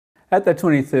At the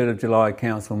 23rd of July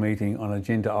Council meeting on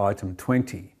agenda item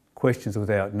 20, questions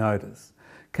without notice,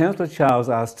 Councillor Charles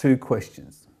asked two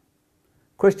questions.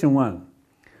 Question 1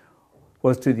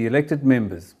 was to the elected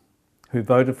members who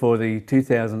voted for the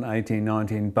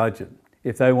 2018-19 budget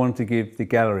if they wanted to give the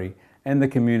gallery and the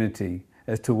community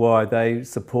as to why they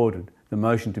supported the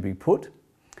motion to be put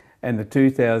and the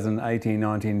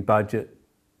 2018-19 budget.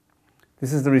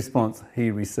 This is the response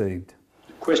he received.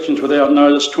 Questions without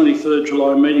notice, 23rd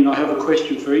July meeting. I have a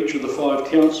question for each of the 5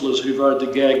 councillors who voted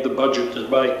to gag the budget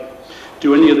debate.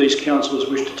 Do any of these councillors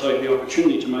wish to take the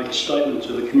opportunity to make a statement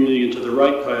to the community and to the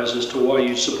ratepayers as to why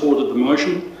you supported the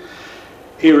motion?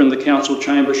 Here in the council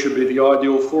chamber should be the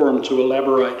ideal forum to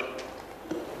elaborate.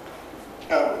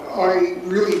 I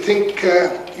really think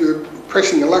you're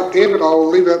pressing your luck there, but I'll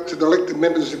leave it up to the elected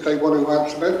members if they want to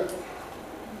answer that.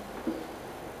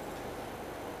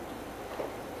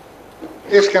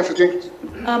 Yes, Councillor Jenkins.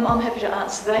 I'm happy to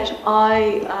answer that.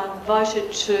 I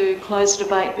voted to close the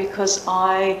debate because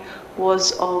I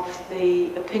was of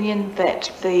the opinion that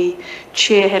the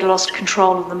chair had lost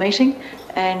control of the meeting,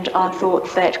 and I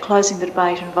thought that closing the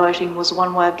debate and voting was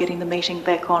one way of getting the meeting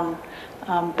back on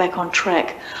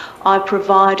track. I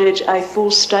provided a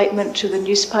full statement to the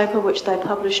newspaper which they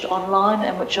published online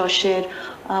and which I shared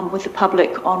with the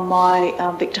public on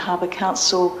my Victor Harbor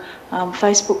Council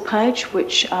Facebook page,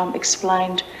 which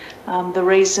explained the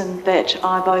reason that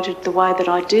I voted the way that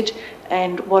I did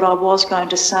and what I was going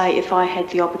to say if I had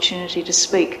the opportunity to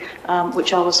speak,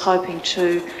 which I was hoping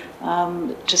to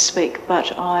speak,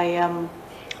 but I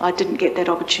didn't get that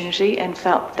opportunity and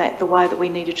felt that the way that we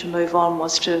needed to move on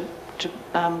was to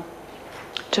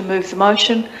move the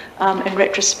motion. In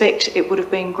retrospect, it would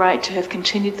have been great to have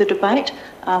continued the debate,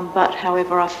 but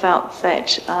however, I felt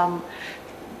that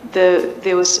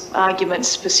there was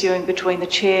arguments pursuing between the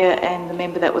chair and the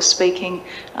member that was speaking,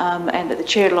 and that the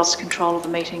chair had lost control of the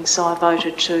meeting, so I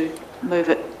voted to move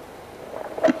it.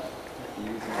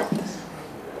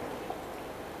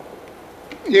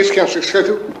 Yes, Councillor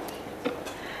Schofield.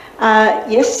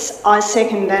 Yes, I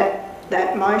second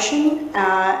that motion.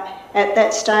 At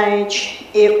that stage,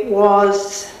 it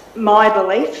was my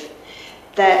belief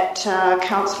that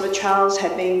Councillor Charles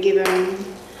had been given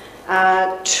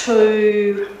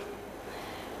 2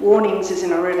 warnings,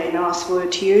 isn't a really nice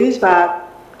word to use, but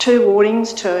 2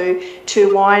 warnings to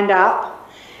wind up.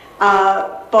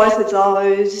 Both of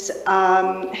those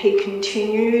he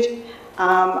continued.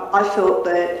 I felt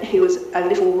that he was a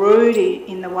little rude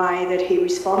in the way that he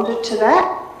responded to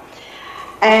that.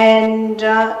 And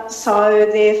so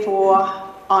therefore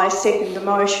I second the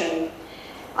motion.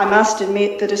 I must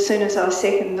admit that as soon as I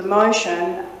seconded the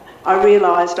motion, I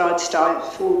realised I'd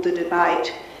stifled the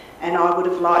debate, and I would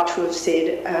have liked to have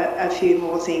said a few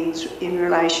more things in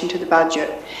relation to the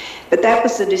budget. But that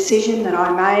was the decision that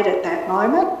I made at that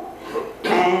moment,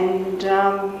 and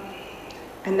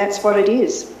that's what it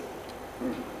is.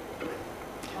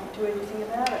 Can't do anything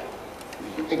about it.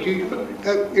 Thank you.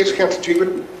 Yes, Councillor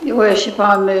Chigwidden. Your Worship,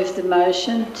 I move the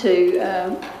motion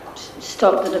to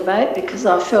stop the debate because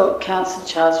I felt Councillor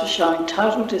Charles was showing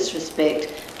total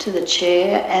disrespect to the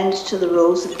chair and to the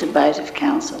rules of debate of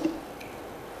council.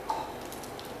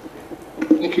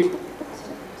 Thank you.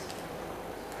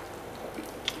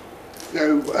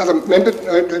 No other member?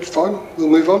 No, that's fine. We'll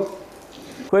move on.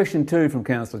 Question 2 from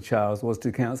Councillor Charles was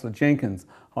to Councillor Jenkins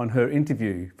on her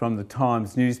interview from the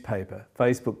Times newspaper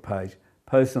Facebook page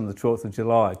posted on the 12th of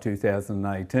July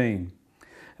 2018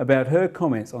 about her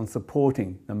comments on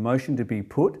supporting the motion to be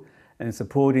put and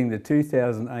supporting the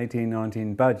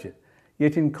 2018-19 budget,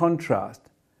 yet in contrast,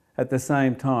 at the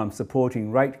same time supporting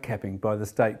rate capping by the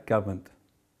state government.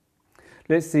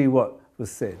 Let's see what was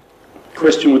said.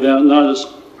 Question without notice,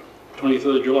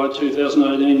 23rd July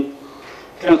 2018.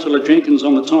 Councillor Jenkins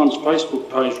on the Times Facebook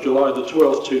page, July the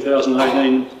 12th,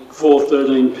 2018,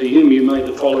 4:13 p.m, you made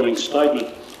the following statement.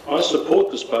 I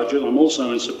support this budget. I'm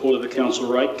also in support of the council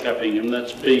rate capping, and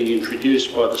that's being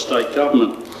introduced by the state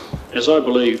government, as I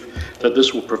believe that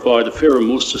this will provide a fairer,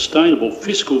 more sustainable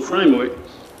fiscal framework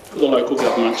for the local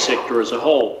government sector as a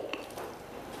whole.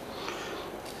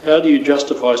 How do you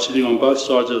justify sitting on both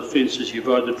sides of the fence as you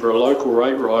voted for a local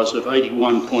rate rise of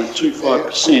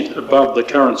 81.25% above the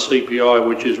current CPI,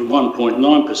 which is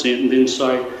 1.9%, and then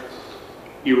say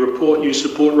you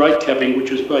support rate capping, which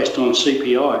is based on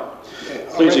CPI?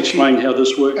 Please explain how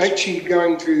this works. I'm actually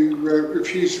going to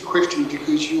refuse the question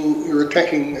because you're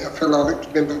attacking a fellow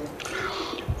elected member.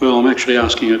 Well, I'm actually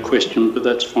asking a question, but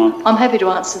that's fine. I'm happy to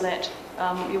answer that,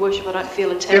 Your Worship. I don't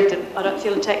feel attacked. Yep. I don't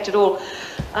feel attacked at all.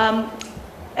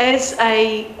 As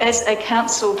a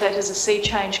council that is a sea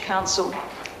change council,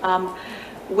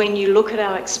 when you look at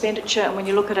our expenditure and when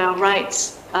you look at our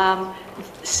rates,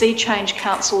 sea change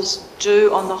councils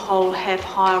do on the whole have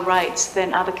higher rates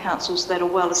than other councils that are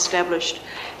well established.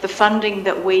 The funding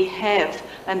that we have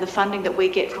and the funding that we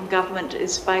get from government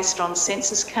is based on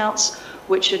census counts,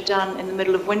 which are done in the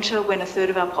middle of winter when a third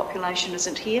of our population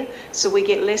isn't here. So we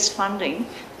get less funding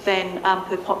than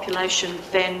per population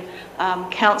than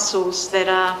councils that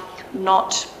are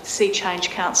not sea change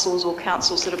councils or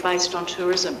councils that are based on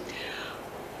tourism.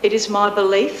 It is my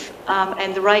belief,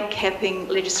 and the rate capping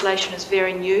legislation is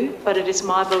very new, but it is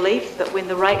my belief that when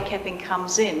the rate capping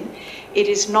comes in, it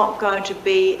is not going to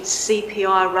be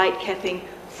CPI rate capping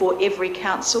for every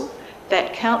council,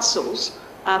 that councils,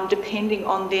 depending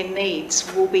on their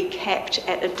needs, will be capped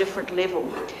at a different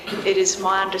level. It is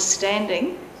my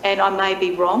understanding, and I may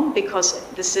be wrong because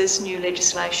this is new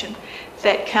legislation,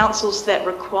 that councils that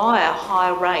require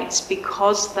higher rates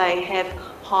because they have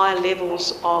higher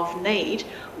levels of need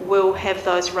will have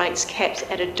those rates capped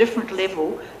at a different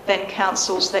level than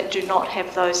councils that do not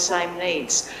have those same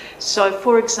needs. So,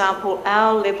 for example,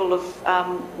 our level of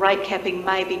rate capping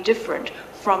may be different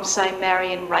from, say,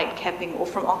 Marion rate capping or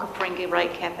from Onkaparinga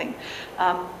rate capping.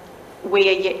 We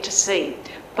are yet to see.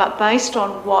 But based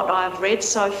on what I've read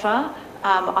so far,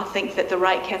 I think that the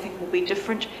rate capping will be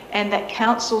different, and that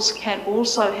councils can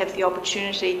also have the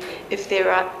opportunity, if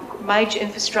there are major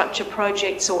infrastructure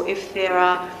projects or if there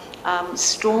are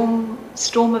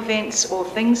storm events or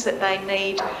things that they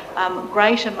need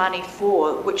greater money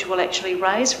for, which will actually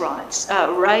raise rates,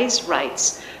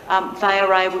 they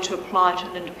are able to apply to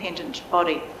an independent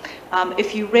body.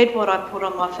 If you read what I put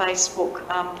on my Facebook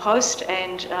post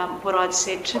and what I'd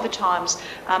said to the Times,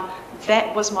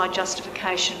 that was my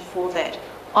justification for that.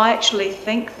 I actually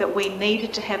think that we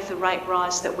needed to have the rate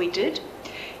rise that we did.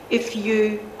 If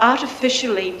you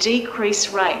artificially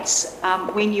decrease rates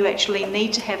when you actually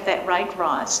need to have that rate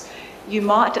rise, it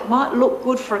might look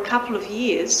good for a couple of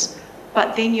years,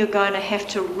 but then you're going to have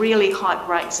to really hike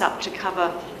rates up to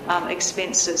cover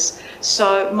expenses.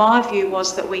 So my view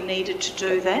was that we needed to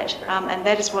do that, and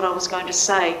that is what I was going to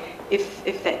say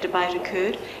if that debate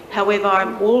occurred. However,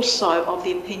 I'm also of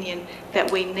the opinion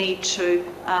that we need to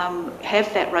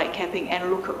have that rate capping and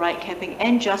look at rate capping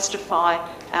and justify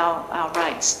our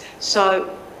rates. So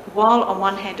while on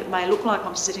one hand it may look like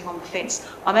I'm sitting on the fence,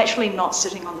 I'm actually not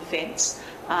sitting on the fence.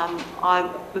 I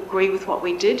agree with what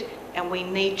we did, and we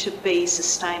need to be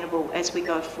sustainable as we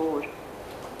go forward.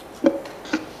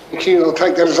 Thank you. I'll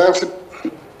take that as answered.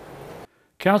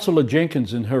 Councillor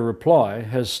Jenkins, in her reply,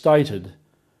 has stated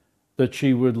that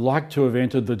she would like to have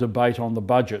entered the debate on the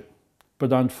budget,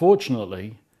 but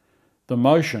unfortunately, the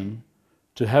motion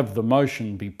to have the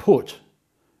motion be put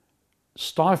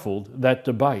stifled that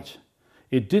debate.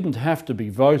 It didn't have to be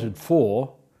voted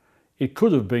for, it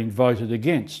could have been voted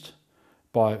against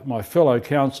by my fellow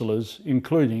councillors,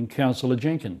 including Councillor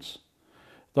Jenkins.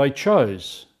 They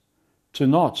chose to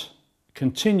not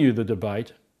continue the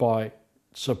debate by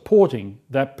supporting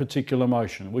that particular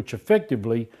motion, which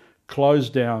effectively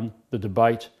closed down the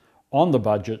debate on the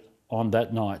budget on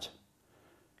that night.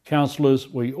 Councillors,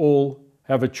 we all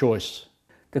have a choice.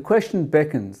 The question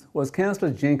beckons, was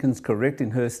Councillor Jenkins correct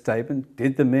in her statement?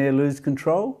 Did the Mayor lose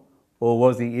control, or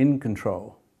was he in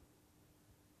control?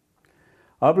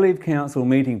 I believe council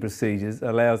meeting procedures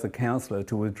allows a councillor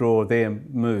to withdraw their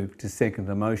move to second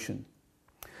a motion,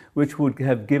 which would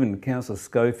have given Councillor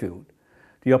Schofield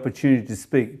the opportunity to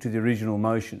speak to the original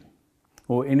motion,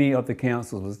 or any of the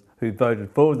councillors who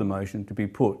voted for the motion to be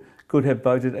put could have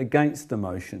voted against the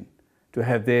motion to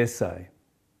have their say.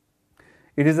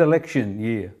 It is election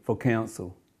year for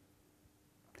council.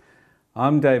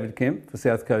 I'm David Kemp for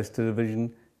South Coast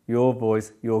Television, your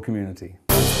voice, your community.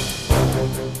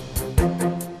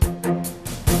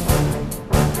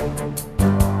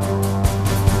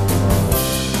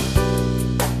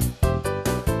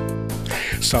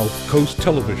 South Coast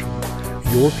Television,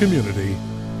 your community,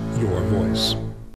 your voice.